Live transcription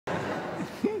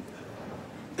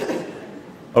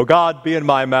O God, be in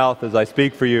my mouth as I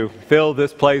speak for you. Fill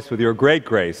this place with your great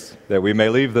grace, that we may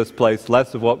leave this place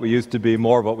less of what we used to be,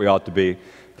 more of what we ought to be.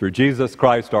 Through Jesus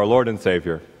Christ, our Lord and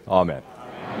Savior. Amen.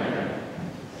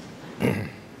 Amen.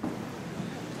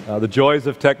 The joys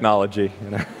of technology.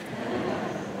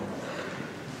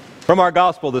 From our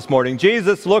gospel this morning,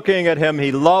 Jesus, looking at him,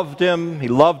 he loved him,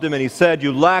 and he said,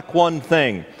 "You lack one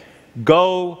thing.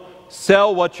 Go,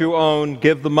 sell what you own,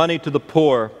 give the money to the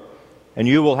poor, and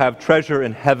you will have treasure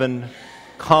in heaven.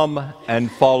 Come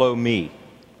and follow me."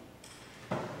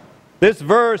 This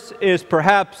verse is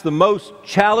perhaps the most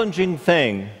challenging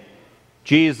thing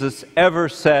Jesus ever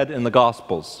said in the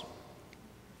Gospels.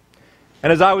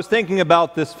 And as I was thinking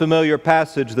about this familiar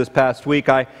passage this past week,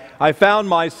 I found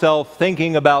myself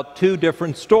thinking about two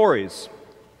different stories.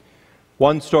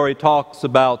 One story talks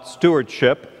about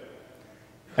stewardship,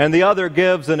 and the other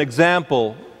gives an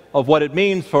example of what it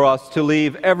means for us to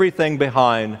leave everything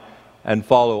behind and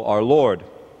follow our Lord.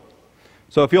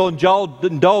 So if you'll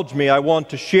indulge me, I want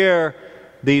to share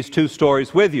these two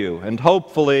stories with you, and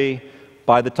hopefully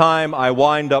by the time I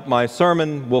wind up my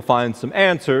sermon, we'll find some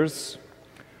answers,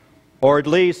 or at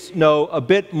least know a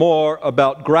bit more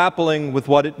about grappling with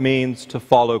what it means to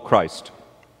follow Christ.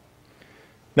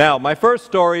 Now, my first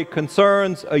story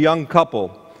concerns a young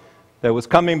couple that was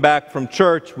coming back from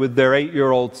church with their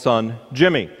 8-year-old son,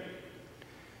 Jimmy.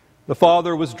 The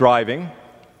father was driving.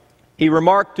 He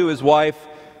remarked to his wife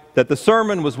that the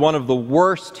sermon was one of the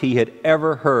worst he had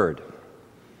ever heard.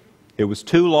 It was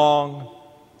too long,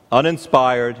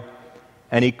 uninspired,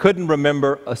 and he couldn't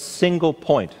remember a single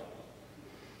point.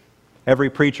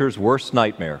 Every preacher's worst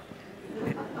nightmare.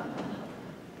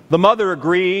 The mother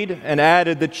agreed and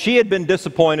added that she had been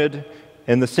disappointed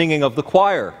in the singing of the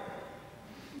choir.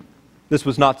 This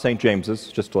was not St.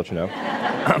 James's, just to let you know.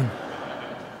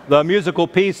 The musical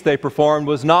piece they performed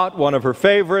was not one of her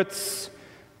favorites,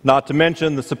 not to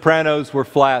mention the sopranos were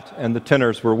flat and the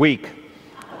tenors were weak.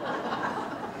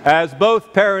 As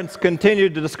both parents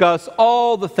continued to discuss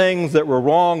all the things that were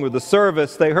wrong with the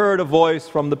service, they heard a voice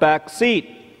from the back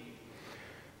seat.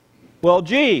 "Well,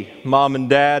 gee, Mom and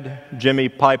Dad," Jimmy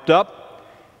piped up,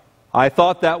 "I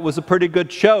thought that was a pretty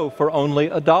good show for only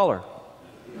 $1.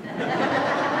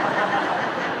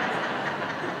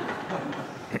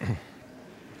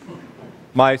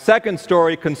 My second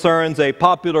story concerns a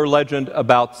popular legend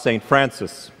about St.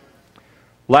 Francis.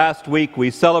 Last week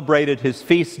we celebrated his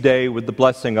feast day with the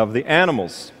blessing of the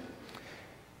animals.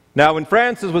 Now, when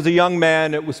Francis was a young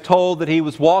man, it was told that he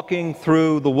was walking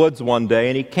through the woods one day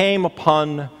and he came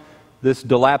upon this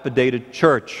dilapidated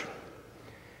church.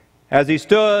 As he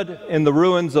stood in the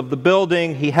ruins of the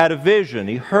building, he had a vision.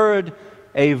 He heard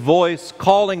a voice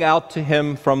calling out to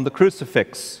him from the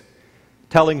crucifix,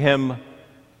 telling him,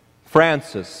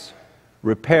 "Francis,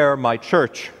 repair my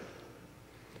church."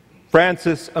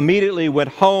 Francis immediately went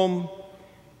home.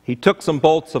 He took some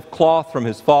bolts of cloth from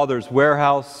his father's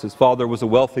warehouse. His father was a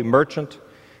wealthy merchant.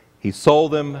 He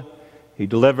sold them. He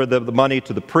delivered the money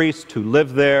to the priest who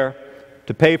lived there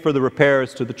to pay for the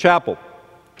repairs to the chapel.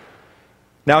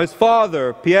 Now his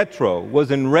father, Pietro,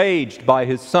 was enraged by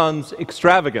his son's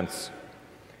extravagance.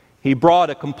 He brought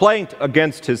a complaint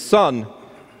against his son,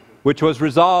 which was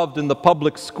resolved in the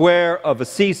public square of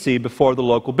Assisi before the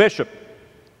local bishop.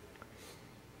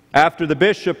 After the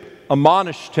bishop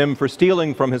admonished him for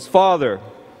stealing from his father,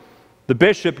 the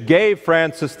bishop gave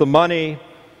Francis the money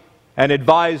and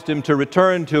advised him to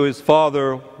return to his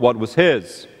father what was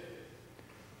his.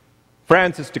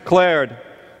 Francis declared,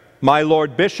 "My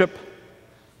Lord Bishop,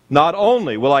 not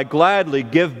only will I gladly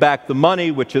give back the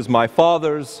money which is my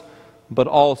father's, but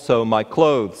also my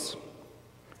clothes."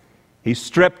 He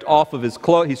stripped off his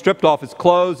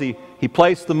clothes, he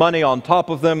placed the money on top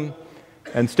of them,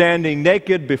 and standing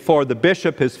naked before the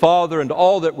bishop, his father, and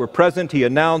all that were present, he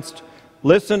announced,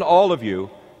 "Listen, all of you,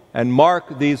 and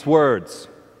mark these words.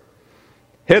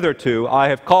 Hitherto I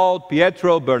have called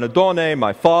Pietro Bernardone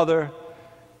my father,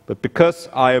 but because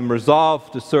I am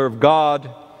resolved to serve God,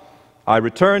 I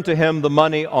return to him the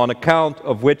money on account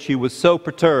of which he was so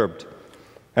perturbed,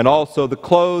 and also the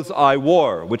clothes I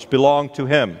wore, which belonged to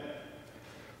him.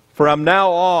 From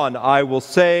now on I will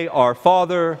say, Our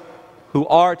Father, who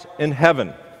art in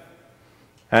heaven,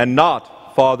 and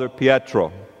not Father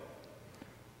Pietro."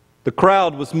 The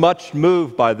crowd was much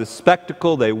moved by this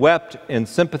spectacle. They wept in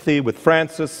sympathy with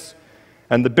Francis,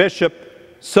 and the bishop,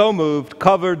 so moved,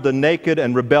 covered the naked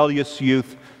and rebellious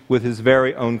youth with his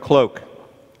very own cloak.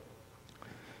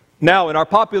 Now, in our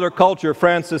popular culture,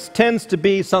 Francis tends to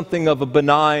be something of a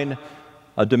benign,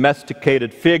 a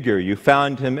domesticated figure. You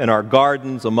found him in our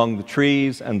gardens among the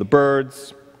trees and the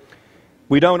birds.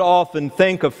 We don't often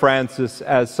think of Francis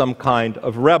as some kind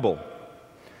of rebel.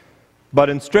 But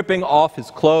in stripping off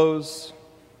his clothes,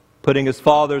 putting his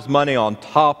father's money on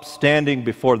top, standing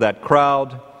before that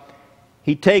crowd,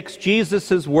 he takes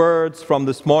Jesus' words from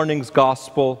this morning's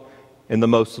gospel in the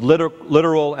most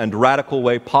literal and radical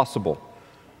way possible.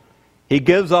 He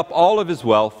gives up all of his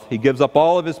wealth, he gives up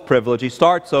all of his privilege, he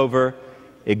starts over,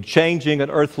 exchanging an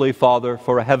earthly father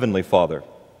for a heavenly father.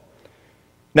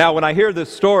 Now, when I hear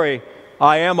this story,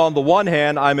 I am, on the one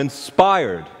hand, I'm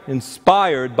inspired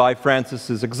by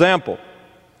Francis's example.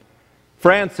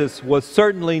 Francis was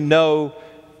certainly no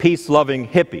peace-loving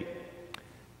hippie,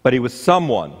 but he was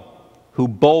someone who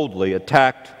boldly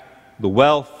attacked the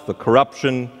wealth, the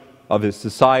corruption of his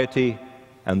society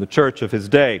and the church of his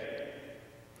day.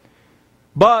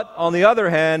 But, on the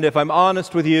other hand, if I'm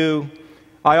honest with you,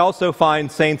 I also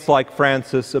find saints like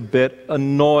Francis a bit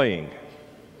annoying.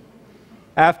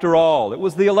 After all, it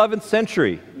was the 11th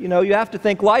century. You have to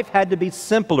think life had to be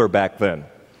simpler back then.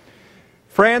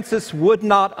 Francis would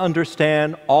not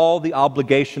understand all the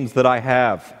obligations that I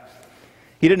have.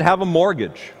 He didn't have a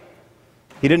mortgage.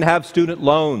 He didn't have student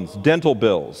loans, dental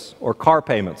bills, or car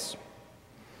payments.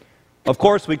 Of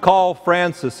course, we call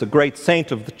Francis a great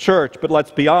saint of the church, but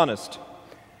let's be honest.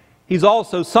 He's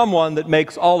also someone that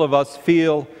makes all of us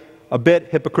feel a bit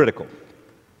hypocritical.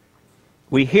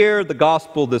 We hear the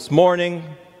gospel this morning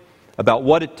about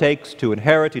what it takes to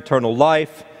inherit eternal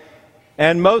life,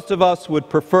 and most of us would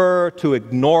prefer to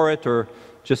ignore it or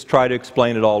just try to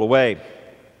explain it all away.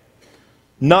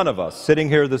 None of us sitting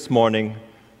here this morning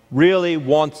really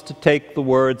wants to take the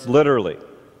words literally.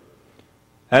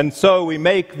 And so we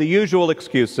make the usual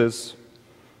excuses.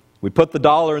 We put the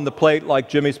dollar in the plate like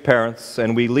Jimmy's parents,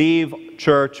 and we leave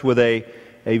church with a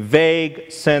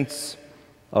vague sense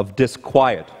of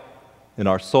disquiet in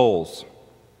our souls.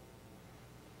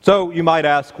 So you might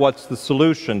ask, what's the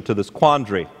solution to this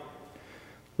quandary?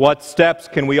 What steps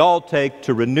can we all take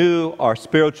to renew our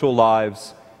spiritual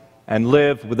lives and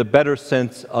live with a better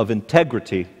sense of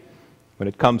integrity when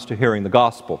it comes to hearing the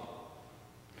gospel?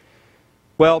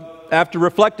 Well, after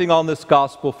reflecting on this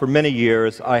gospel for many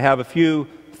years, I have a few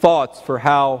thoughts for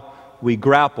how we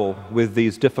grapple with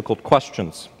these difficult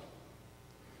questions.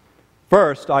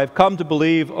 First, I've come to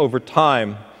believe over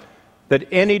time that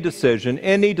any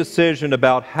decision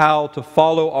about how to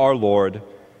follow our Lord,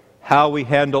 how we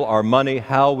handle our money,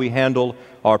 how we handle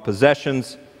our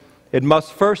possessions, it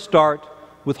must first start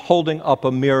with holding up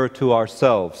a mirror to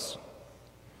ourselves.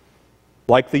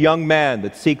 Like the young man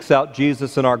that seeks out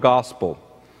Jesus in our gospel,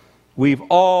 we've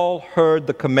all heard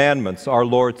the commandments our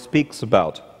Lord speaks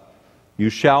about. You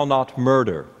shall not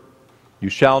murder. You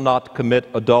shall not commit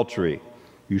adultery.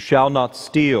 You shall not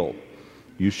steal.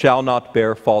 You shall not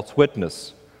bear false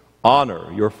witness.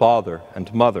 Honor your father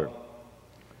and mother.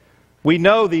 We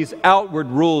know these outward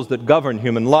rules that govern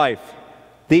human life.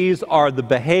 These are the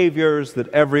behaviors that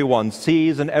everyone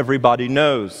sees and everybody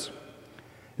knows.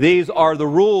 These are the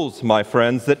rules, my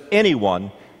friends, that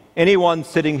anyone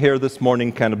sitting here this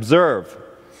morning can observe,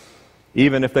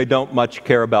 even if they don't much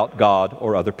care about God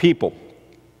or other people.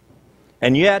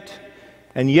 And yet,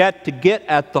 to get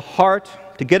at the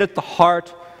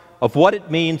heart of what it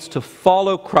means to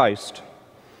follow Christ,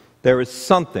 there is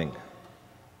something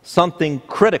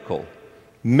critical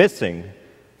missing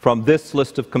from this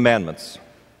list of commandments.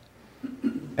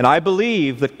 And I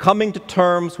believe that coming to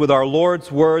terms with our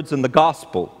Lord's words in the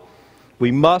gospel,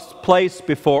 we must place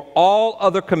before all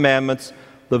other commandments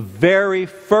the very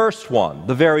first one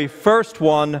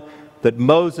that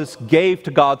Moses gave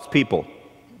to God's people.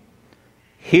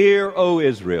 Hear, O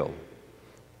Israel,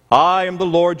 I am the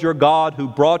Lord your God who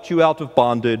brought you out of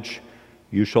bondage.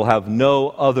 You shall have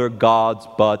no other gods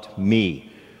but me.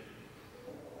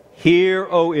 Hear,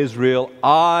 O Israel,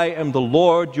 I am the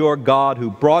Lord your God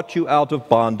who brought you out of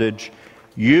bondage.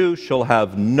 You shall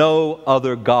have no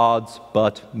other gods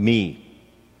but me.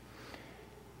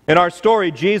 In our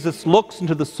story, Jesus looks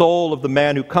into the soul of the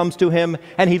man who comes to him,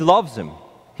 and he loves him.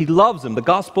 He loves him. The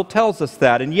gospel tells us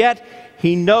that. And yet,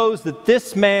 he knows that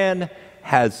this man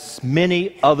has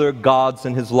many other gods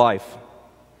in his life.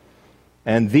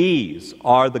 And these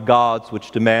are the gods which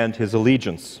demand his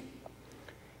allegiance.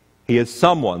 He is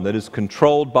someone that is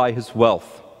controlled by his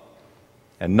wealth,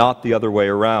 and not the other way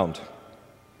around.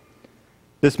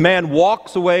 This man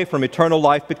walks away from eternal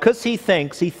life because he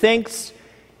thinks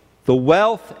the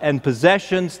wealth and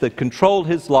possessions that control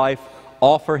his life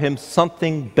offer him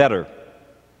something better.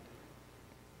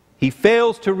 He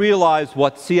fails to realize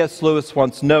what C.S. Lewis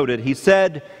once noted. He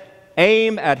said,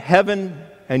 aim at heaven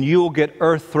and you will get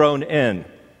earth thrown in.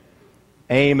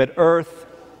 Aim at earth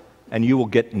and you will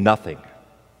get nothing.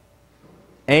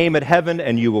 Aim at heaven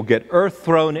and you will get earth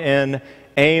thrown in.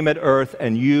 Aim at earth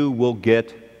and you will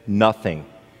get nothing.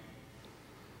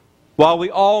 While we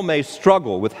all may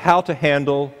struggle with how to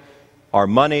handle our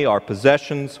money, our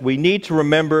possessions, we need to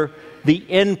remember the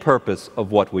end purpose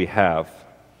of what we have,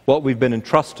 what we've been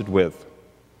entrusted with.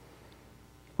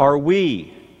 Are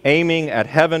we aiming at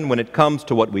heaven when it comes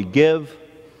to what we give,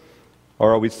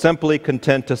 or are we simply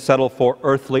content to settle for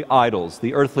earthly idols,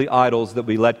 the earthly idols that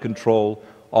we let control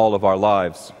all of our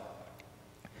lives?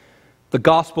 The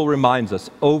gospel reminds us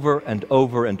over and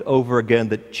over and over again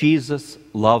that Jesus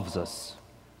loves us.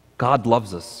 God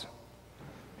loves us.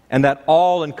 And that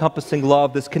all-encompassing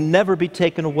love, this can never be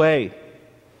taken away.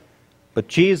 But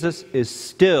Jesus is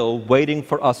still waiting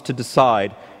for us to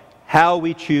decide how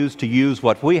we choose to use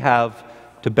what we have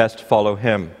to best follow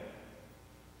Him.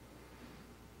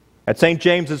 At St.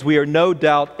 James's, we are no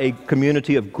doubt a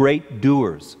community of great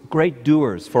doers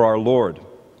for our Lord.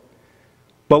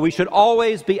 But we should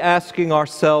always be asking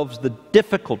ourselves the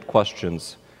difficult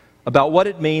questions about what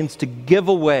it means to give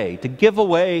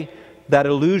away that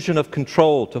illusion of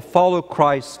control, to follow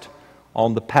Christ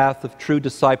on the path of true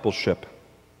discipleship.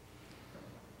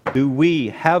 Do we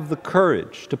have the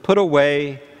courage to put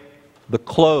away the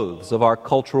clothes of our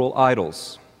cultural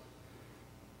idols,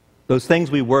 those things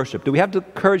we worship? Do we have the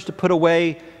courage to put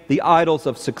away the idols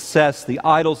of success, the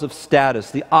idols of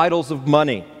status, the idols of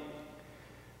money?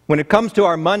 When it comes to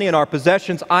our money and our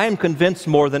possessions, I am convinced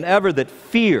more than ever that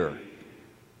fear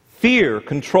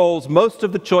controls most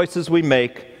of the choices we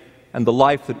make and the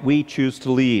life that we choose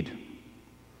to lead.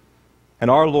 And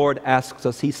our Lord asks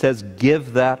us, He says,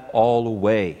 give that all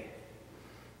away.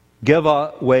 Give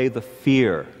away the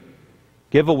fear.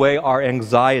 Give away our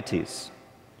anxieties.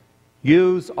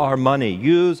 Use our money.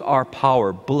 Use our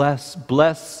power. Bless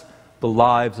the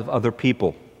lives of other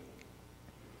people.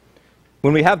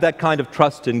 When we have that kind of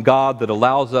trust in God that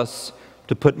allows us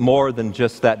to put more than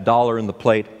just that dollar in the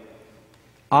plate,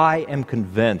 I am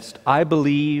convinced, I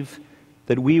believe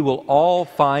that we will all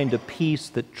find a peace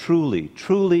that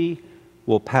truly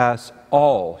will pass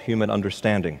all human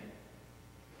understanding.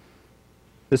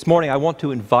 This morning, I want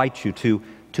to invite you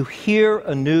to hear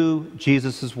anew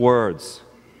Jesus' words.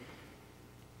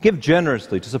 Give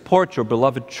generously to support your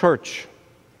beloved church.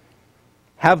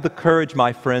 Have the courage,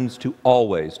 my friends, to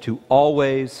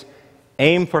always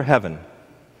aim for heaven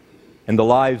in the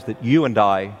lives that you and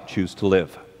I choose to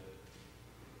live.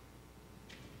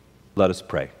 Let us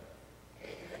pray.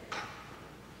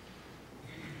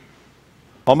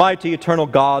 Almighty, eternal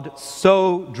God,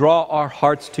 so draw our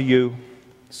hearts to you,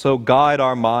 so guide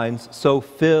our minds, so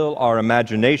fill our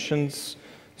imaginations,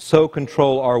 so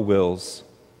control our wills,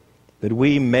 that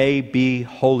we may be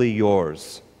wholly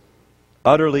yours,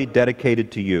 utterly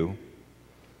dedicated to you.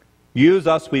 Use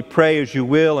us, we pray, as you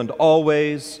will, and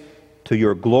always to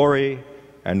your glory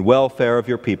and welfare of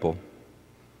your people.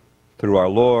 Through our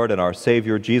Lord and our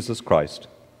Savior, Jesus Christ.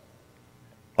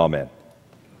 Amen.